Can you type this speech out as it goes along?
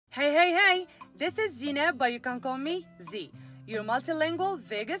Hey, this is Zainab, but you can call me Z, your multilingual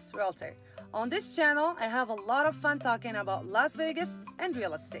Vegas realtor. On this channel, I have a lot of fun talking about Las Vegas and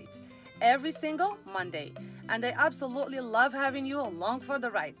real estate every single Monday, and I absolutely love having you along for the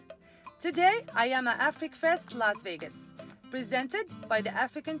ride. Today, I am at Afrikfest Las Vegas, presented by the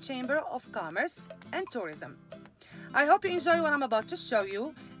African Chamber of Commerce and Tourism. I hope you enjoy what I'm about to show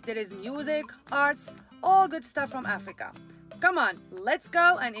you. There is music, arts, all good stuff from Africa. Come on, let's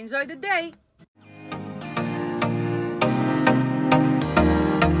go and enjoy the day.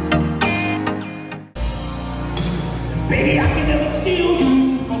 Baby, I can never steal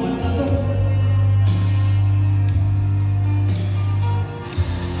you from another.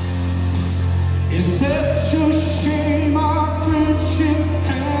 It's such a shame our friendship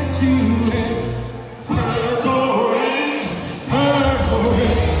had to end. Purple rain, purple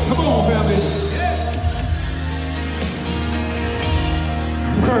rain. Come on, family.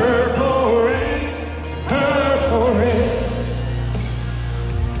 Purple rain, purple rain.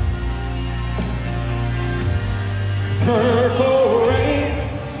 Purple rain,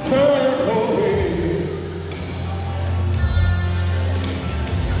 purple rain.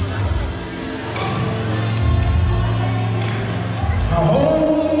 I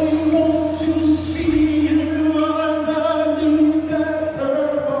only want to see you underneath that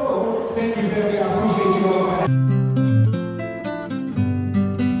purple. Thank you, baby. I appreciate you all.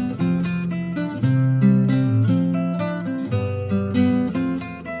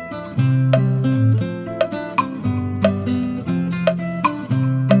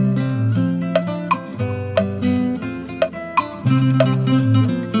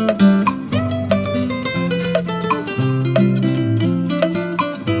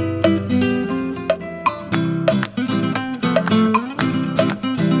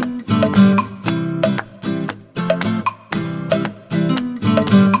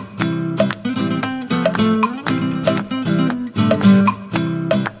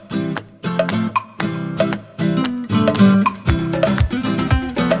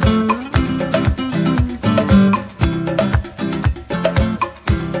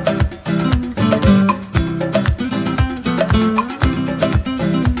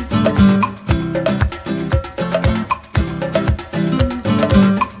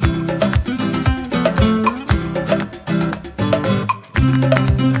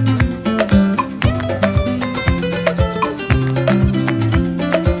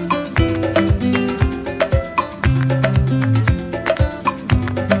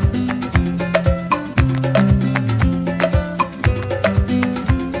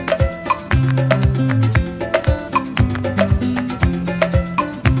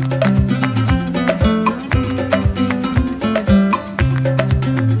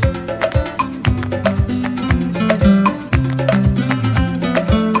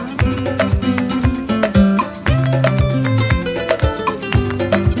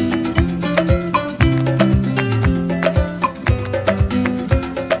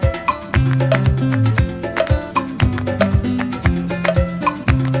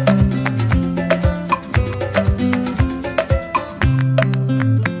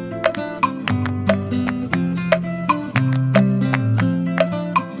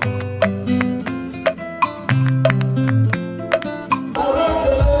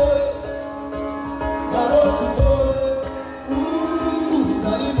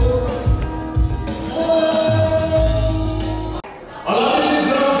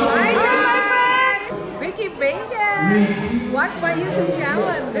 Watch my YouTube channel,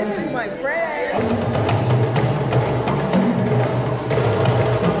 and this is my friend.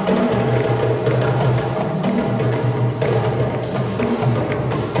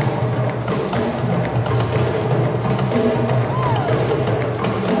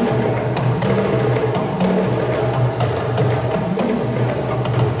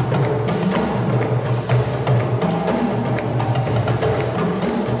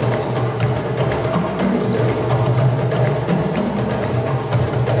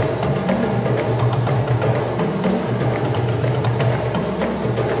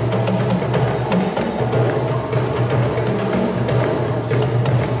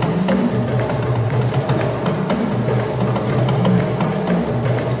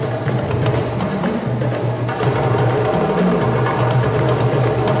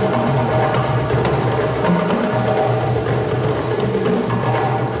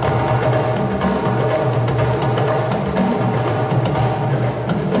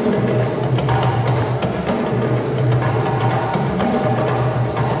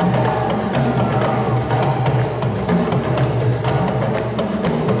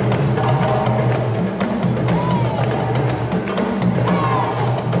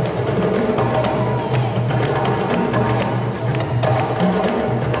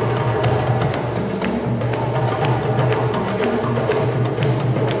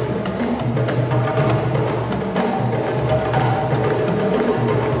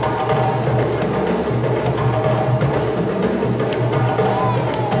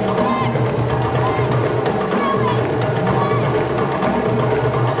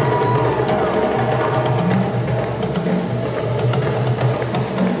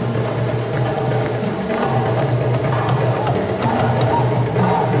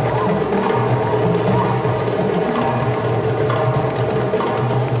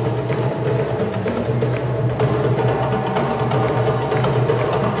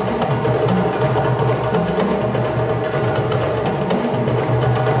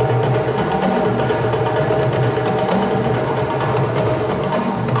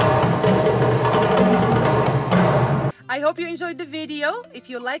 hope you enjoyed the video. If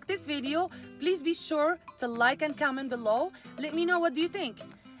you like this video, please be sure to like and comment below. Let me know what do you think.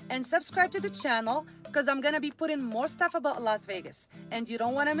 And subscribe to the channel because I'm gonna be putting more stuff about Las Vegas. And you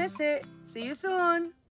don't wanna miss it. See you soon.